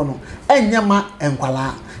mpanimfo no enye ma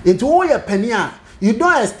enkwala inti wo ye pani a you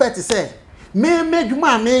don't expect say me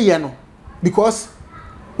dwuma me ye no because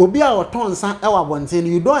obi a oton san e wa bonten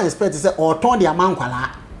you don't expect say oton de amankwala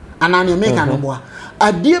anane make an boa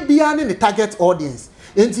ade bia ne target audience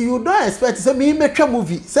enti you don't expect say me metwa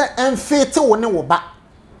movie say enfete wo ne wo ba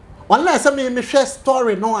unless say me share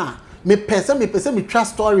story no a me pese me twa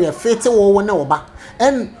story e fete wo ne wo ba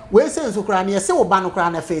and we say nso kra ne say wo ba no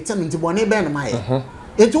kra na fete no nti bone be ne maye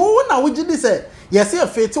enti wo na wo gidi say yes e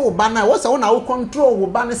fete wo ba na wo say wo na wo control wo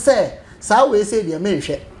ba ne say sa we say de me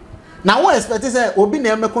hwe na wo expect say obi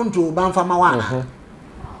na me control ba mfa ma wa na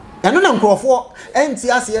eno na nkrofo enti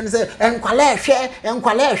ase ne say enkwala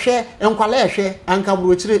ehwe anka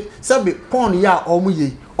burochire sabe porn ya omo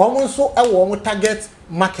ye omo nso e wo omo target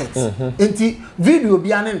market enti video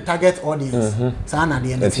bia ne target audience sa na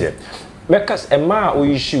de ne because e ma o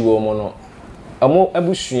yishi wo mo no omo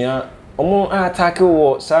abusua omo attack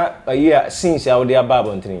wo sa aye since ya wo de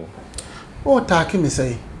ababo ntrin o attack me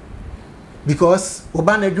say because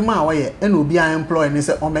oba na adwuma a woye e na obi a employ ne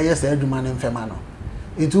say o meye say adwuma ne mfema no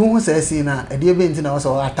etu hu say si na e de benti na wo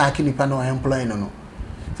so attack nipa na o employ no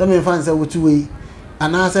so me fan say wotu we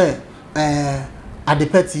ana say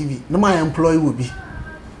Adepa TV no my employ will be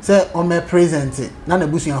say o me present na na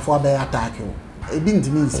busuafo abe attack wo e bi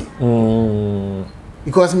ntimi nsi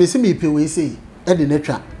because me see me pay we say e de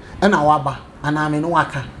natwa e na waba ana me no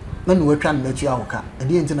waka na no watwa na matu awoka e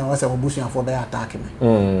de nti na wo say busuafo abe attack me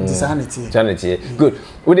nti sanity good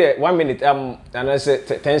we dey 1 minute and I say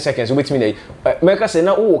 10 seconds with me dey make say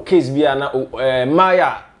na o case bia na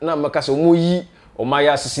maya na make say o yi o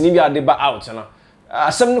maya sisini bia de ba out na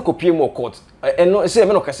asem no kopie mo court eno say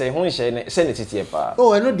me no kase ho nhye ne se ne titie pa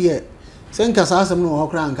eno de se nka sa asem no ho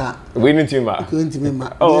kra nka we need to ma ko ntimi ma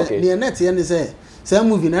the net ye ne say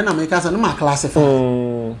movie na me kasa no ma classify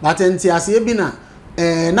but enti ase bi na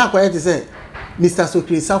na kwete say Mr.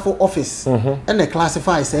 Sokri Safo office and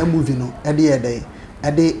classify say movie no e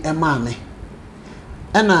de e ma me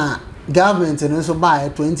na government no so by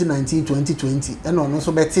 2019 2020 and no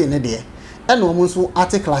so beti ne de and almost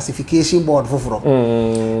at a classification board for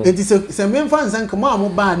it is a main fans and come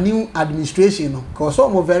on by new administration because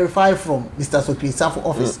some verify from Mr. Sokri Safo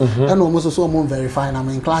office and almost so more verify and I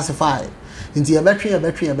mean classify into a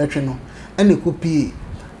battery no and it could be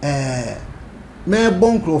me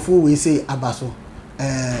bonkrofu we say abaso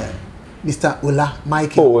Mr. Ola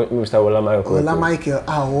Michael Mr. Ola Michael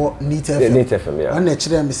awo neat FM yeah on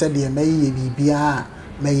the me said the may bibia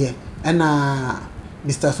meye na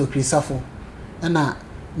Mr. Sokri Safo na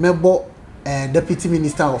mebo deputy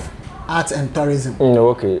minister of arts and tourism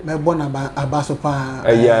okay mebo na abaso pa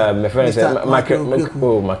yeah my friend say Michael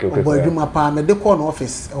Oboduma pa me de call no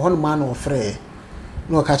office one man of free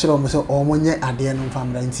no ka kire o me say o monye ade no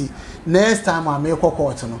famra nti next time I make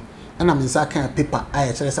court no na me nsa kan paper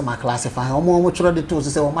I kire say ma classify o mo kire de to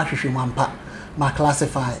say o ma hwehwe mampa ma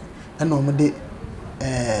classify na o mo de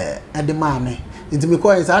ade ma me nti me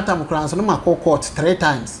call is atam kran so no ma court 3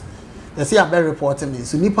 times they say I be reporting me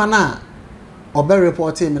so nipa na obe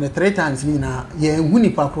reporting me 3 times ni na ye hu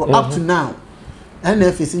nipa kro up to now and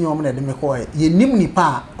if is nyom na de me call ye nim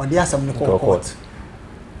nipa o de asem ne court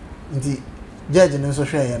nti judge no so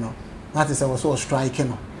hwe ye no that is was so strike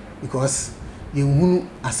no because ye hu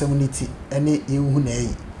asemnity ene ye hu na yi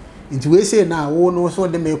nti we say na wo no so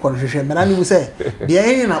de me kɔhwehwɛ mera ne mu sɛ de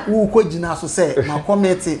ɛhe na wo kɔgyina so sɛ ma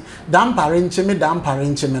comment dampare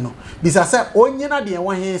nkyeme no bisa sɛ onyina de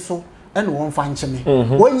ɛwɔ he so ɛne wɔn fa nkyeme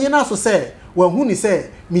onyina so sɛ wahu ni sɛ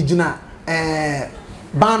me gyina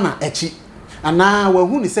bana echi ana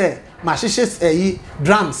wahu ni sɛ ma hyehyɛ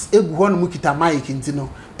drums egu hɔ no mu kita mic nti no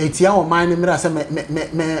etia wo man ne mera sɛ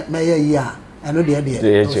me yɛ yi a ɛno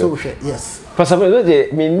de so hwɛ yes pastor de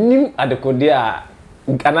me nim adekode a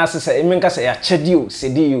ana sɛ emenka sɛ ya kyɛdi o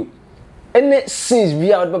sedi o ene sins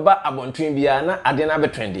bia wo beba abontwen bia na ade na be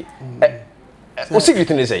trendy o secret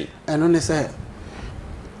ne sɛ ɛno ne sɛ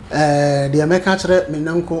de ameka kyerɛ me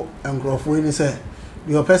nanko nkrofo ni sɛ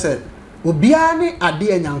de opese obia ne ade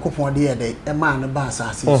anyankopɔn de yɛde ɛma ne ba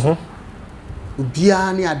asase so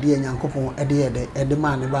obia ne ade anyankopɔn de yɛde ɛde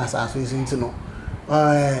ma ne ba asase so nti no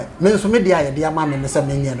me nso me de ayɛde ama me sɛ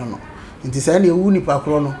menyɛ no nti sɛ ne ewu nipa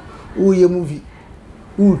kro no wo ye movie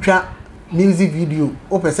wo twa music video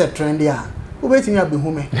o pese trendy a wo betimi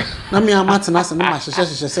abehu me na me amatena se no ma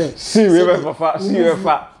hyehyɛ sɛ see we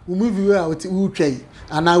fa wo movie we a wo twa yi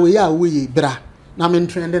ana we ya wo yi bra na me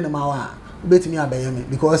trend ne ma wa wo betimi abɛyɛ me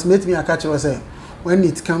because metimi aka kyerɛ sɛ when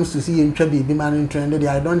it comes to see you try be man trend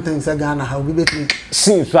I don't think say Ghana how we betimi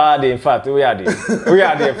see far in fact we are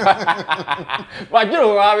there but you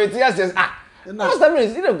know how it is what's that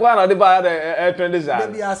means you go on the bar trend is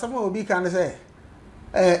that maybe some obi kan say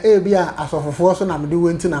bia asofofo so na me de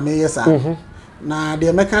wenti na me yesa na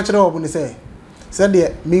de me ka kire obo ni say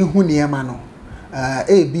de me hu niema no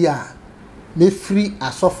bia me free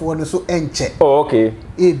asofo no so enche oh okay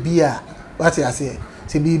bia what you say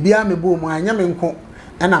se bibia me bo mu anya me nko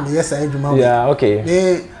na me yesa adwuma yeah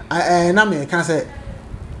okay na me kan say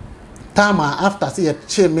tama after say ye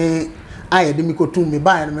che me aye de me ko tu me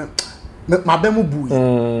ba me mabemu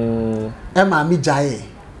buyi ma mi jaye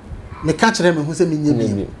me ka kire me hu se me nya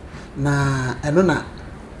bi na eno na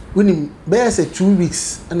woni be say 2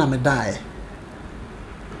 weeks na me dae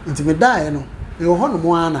nti me dae no e ho no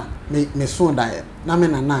mo ana me so dae na me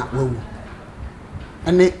na wawu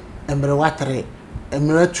ene emre watre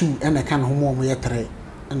emre 2 ene ka no mo ye 3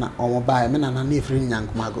 na o mo bae me na efiri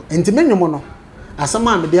nyankomago nti me nwomo no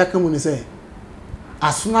asama me de aka mu ni se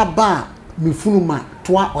asona ba me funuma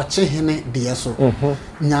toa oche hene de yeso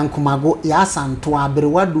nyankomago ya santo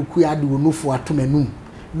aberewa doku ya de wonufu atomanum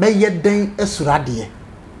meye den esurade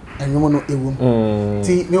enwomo no ewum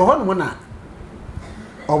ti me ho no na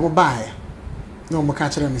obo bae na omo ka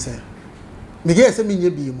kire me se me ge se me nya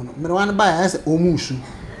bi mu no me wan bae se omu usu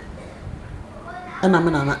na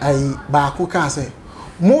me na ai ba ko ka se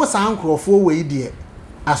mo san krofo we de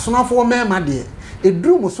asonafo mema de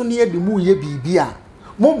eduru mo so ne ye de mu ye bibia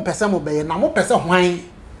mo mpese mo beye na mo pese hwan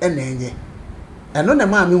na enye eno na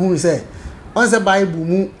ma me hu se on se bible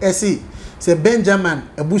mu esi se Benjamin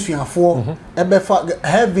abusuafo ebefa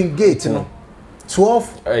heaven gate no 12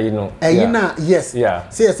 you know na yes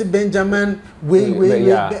say Benjamin we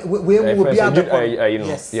will be able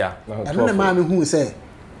yes yeah eno na ma me hu se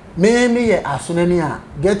me ye asonani a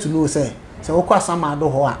get to know say se wo kwa sama do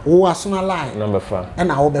ho a wo asona line number 5 e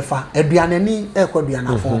na wo befa aduanani e kwa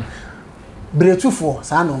aduanafo bretufo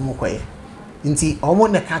sa na omo koye nti omo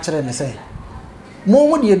ne ka kire ne se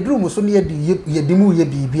mo de eduru mo so ne ye di mu ye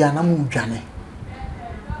bibia na mu dwane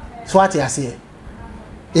so ati ase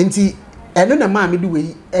nti eno na ma me de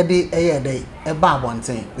we e de eye dey e ba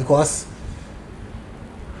abonten because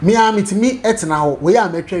me a mitimi etena ho we a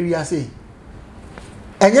metwa wi ase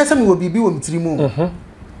enye se me wo bibi wo mitiri mu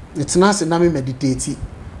etena se na me meditate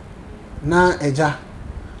na eja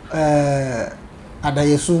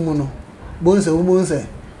adayesu mu no bonse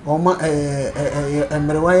oma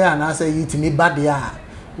emrewa ya na say yitimi bade a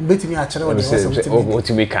betimi a kire wo de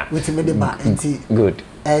wotimi ka wotimi de ba enti good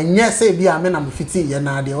enye say bia me na me fiti ye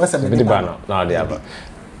na de wo se me de ba na de aba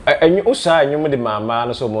enye usa enye mo de mama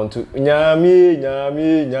no so montu nyame ye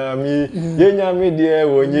nyame de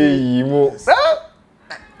wonye yi mo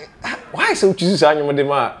why so choose sa enye mo de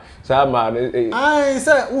ma sa ma ai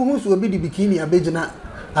say wo hu so obi di bikini abegina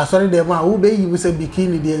asori de ma wo be yi wo se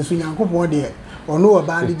bikini de ensu nyankopon de ono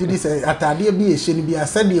oba de gidi se atade bi ehye ni bi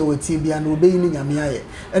asade e wati bi na obeyi ni nyame aye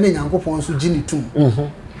ene nyankopon so gini tum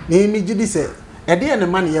na emi gidi se ede ne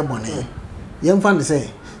ma ne ye bone ye mfa ne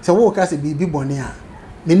se wo ka se bibi bone a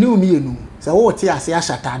me ni umi enu se wo te ase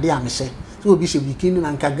ashatade a me hye so obi hye bikini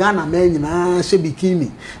na nka Ghana ma nyina hye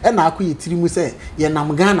bikini e na akoye tirimu se ye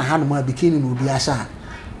nam Ghana ha no ma bikini no obi ahya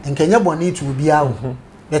enkenye bone tu obi awo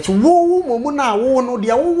but wo momu na wo no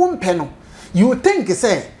de wo mpe no you think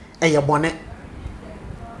say eye bone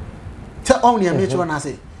te on ya mechi na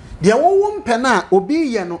say de wo mpe na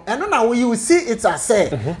obi ye no eno na wo you see it as say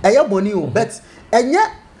eye bone o but enye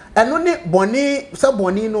eno ne boni se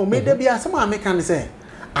boni no me da bia asem ameka ne se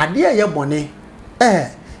ade ye boni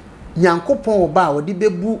nyankopon oba odi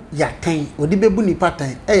bebu yaten odi bebu ni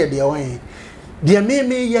patan ye de wan de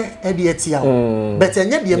me ye e de atia but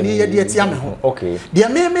enye de me ye de atia me ho okay de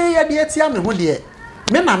me ye de atia me ho de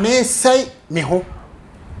me na me sei me ho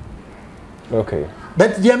okay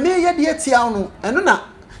but de me ye de atia no eno na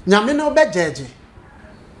nyame no be jeje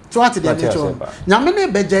so ati de me cho nyame ne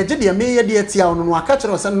be jeje de me ye de atia no aka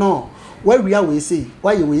kire se no wa wia we sei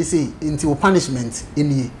wa ye we sei into punishment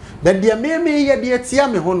enie but de me ye de atia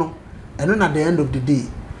me ho no eno na the end of the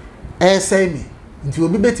day say me nti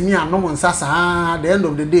obi betimi anom nsasa the end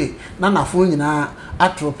of the day na nafo nyina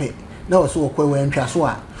atrope na wo so okwa wa ntwa so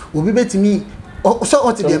a obi betimi so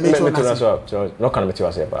oti de me cho na so no kan meti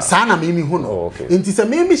wase ba sa na me hu no nti se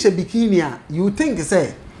me she bikini a you think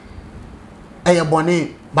say eye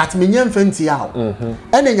bone but me nyam fanti a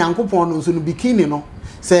ene nyankopon no so no bikini no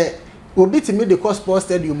se obi timi de Sports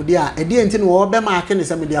Stadium de a ede enti no wo be ma ake ne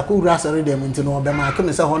se me de akowura asore de enti no wo be ma ake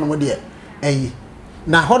me se hono mo de eyi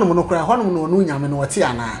na hono no kura hono no no nyame no wote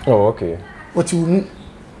ana okay wote mu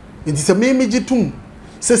enti se me gitum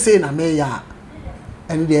sese na me ya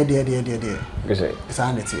ene de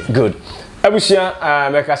good abusia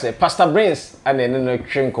meka se Pastor Brains ane no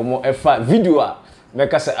twem komo efa video a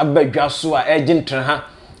meka se abadwa so a egintre ha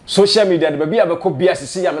social media de ba bia be ko bia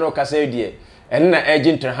sisi ya me no kasa edie ene na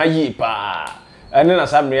egintre ha yi pa ene na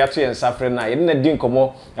samre ya to yen safre na ene na din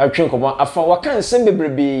komo atwen komo afa wakan sem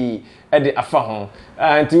bebrebe ede afa ho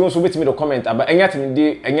anti wo so betimi do comment aba enya timi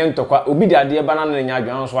di enya ntokwa obi di ade ba na na nya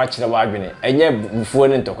adwan so akire wa adwene enya bufuo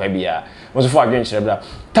ne ntokwa bia wo so fo adwen kire bra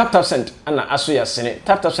tap send ana aso ya sene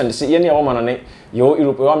tap send se ye ne ya wo ma no ne yo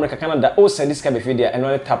Europe yo America Canada o send this kind of video and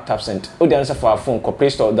only tap send o dey answer for our phone ko Play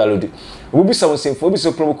Store download we be so same for we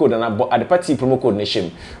so promo code na at the party promo code na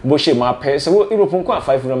shame bo shame ma pay so Europe ko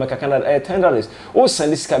 5 America Canada $10 o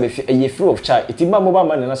send this kind of a free of charge it ba mobile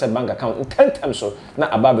money na say bank account 10 times so na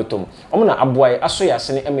ababetom o na aboy aso ya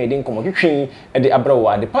sene e made nkomo twetwen e de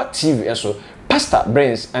abrawa the party TV so Pastor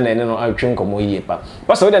Brains and ene no atwen nkomo yie pa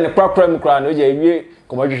pastor we dey ne krakra mu kra na o je awie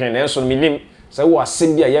komo twetwen na so minim so wo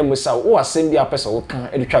asem bia ye musa wo asem bia pesa wo kan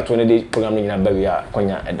edutwa to ne de program nyina ba wi a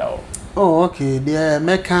konya edao oh okay the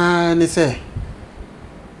meka ni say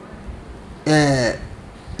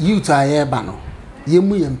youth aye ba no ye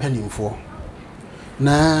mu ye mpanimfo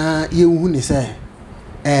na ye hu ni say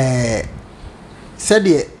said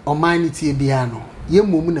the oman tie bia no ye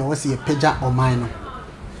mom na wose ye pagya oman no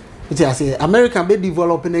iti ase American be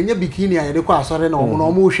develop na nya bikini aye de kwa asore na omo no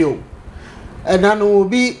omo hwe o na no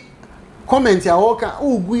bi comment ya woka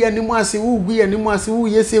ugu ya nimu ase ugu ya nimu ase u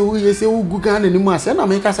yese ugu kan nimu ase na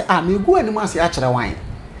me ka se me gu animu ase a kire wan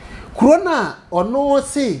kuro na ono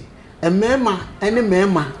se emema ene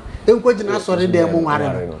mema enkogina sore de mu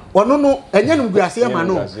nware no ono no enye nim gu ase ma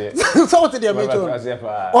no so what dey me to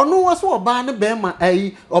ono wo so oba ne be ma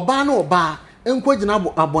ayi oba na oba enkogina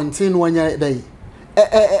abonten no wanya dai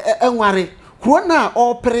enware kuro na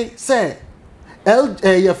opre se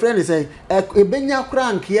your friend is say ebenya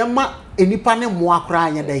kura nke ma enipa ne mo akura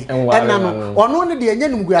anya dai ena no ono ne de enya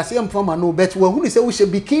nim guase empoma no bet wa hu ni se wo hye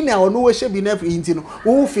bikini a ono wo hye bi na inti no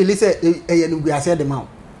wo feel say eye nim guase de ma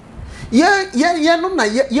ye no na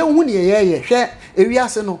ye hu ni ye hwe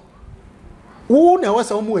ewiase no wo na wo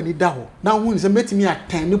se wo mu ani da ho na hu ni se metimi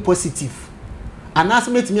attain positive anas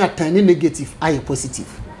metimi attain negative aye positive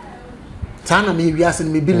tana me wiase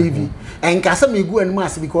me believe enkasa me gu anima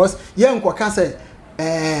as because ye nkoka say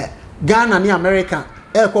Ghana ni America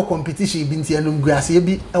eko competition bi ntia no guase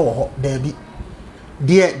bi ewo ho da bi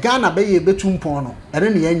de Ghana be ye betumpon no ere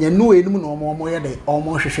ne ye nya no enum no omo ye de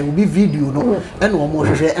omo hwehwe obi video no ene omo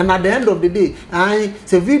hwehwe and at the end of the day ai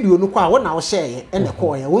se video no kwa wo na wo share ye ene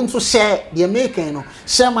ko ye wo nso share de make no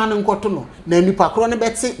share man nkoto no na nipa kro ne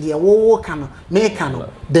beti de wo ka no make no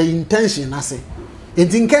the intention ase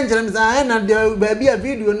enti nkenjere mza na de baabi a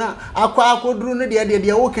video na akoduru no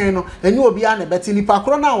de wo kan no enye obi a na beti nipa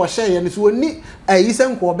kro na wo share ye no so oni ayi se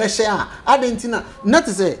nko be share a adentina not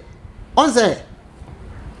say on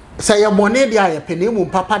say your money dia ye penemu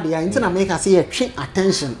papa dia enti na make say ye twe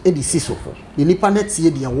attention e di siso the nipa na tie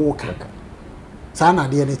dia wo kan sa na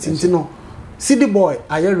de tinti no CD boy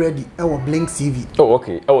are you ready Blink TV oh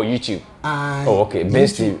okay YouTube oh okay Blink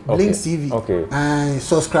TV Blink TV okay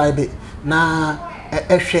subscribe it na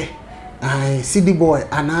ehwe CD boy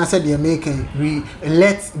and I said they making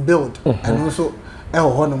let's build and also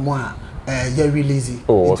hono mo a ya release it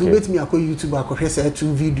will bet me akọ YouTube akọ say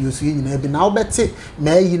 2 videos you na be na obeti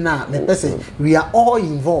na yi na me pese we are all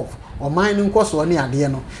involved o mine nko so ne ade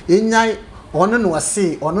no enyai ono no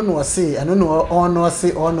wase ono no wase eno no ono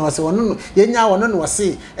wase ono no yenya ono no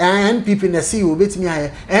wase NPP na si obetimi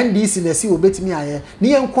aye NDC na si obetimi aye ne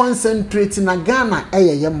yen concentrate na Ghana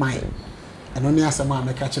eye man eno ne asema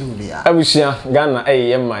ameka kire wo bia abusia Ghana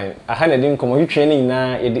eye man aha na din komo hwetwe ne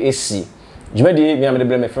nyina ye de esi djumadi mi amede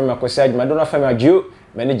ble me fam akosi adjumado na fam agio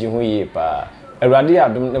manage ho yi pa awurade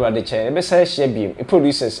adom ne bade che e be sa hia bi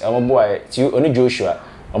producers amoboa ti oni Joshua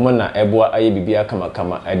omo na eboa aye bibia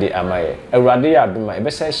kama ade amaye awurade adom e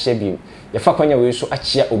be sa hia bi ye fa kwanya we so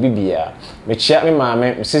achia obibia me chia me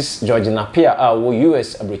maame Mrs George Napia a wo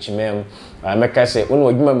US abrochimem meka se wonu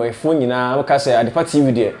adwuma mefo nyina meka se Adepa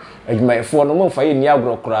TV de adwuma efo no mo fa ye ni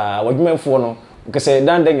agro kra adwuma efo no meka se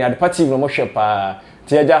dan dan Adepa TV no mo hwe pa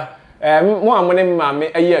ti aja mo amone maame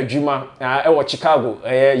aye adwuma e wo Chicago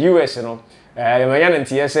US no manya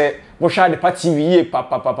ntie se mo hwa Adepa TV ye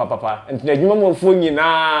papa nti adwuma mo fo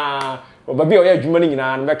nyina obabi o ya adwuma ni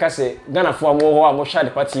nyina no meka se Ghana fo mo ho a mo hwa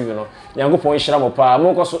Adepa TV no Nyankopon hira mo pa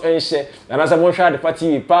mo koso enhye na sa mo hwa Adepa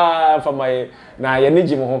TV pa fa mai na ye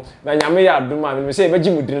nigi mo ho na nyame ya adoma me se beji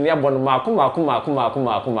mudiri ya bono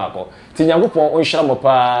maako ti Nyankopon on hira mo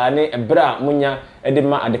pa ne ebra munya ede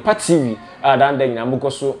ma Adepa TV dan da nyina mo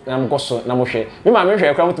koso na mo hwe me ma me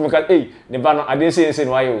hwe kra mutum ka ne ba no ade se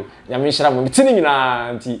no ayo nyame hira mo ti ni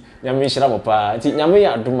nyina nti nyame hira mo pa nti nyame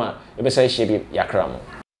ya adoma e be sa hye bi yakra mo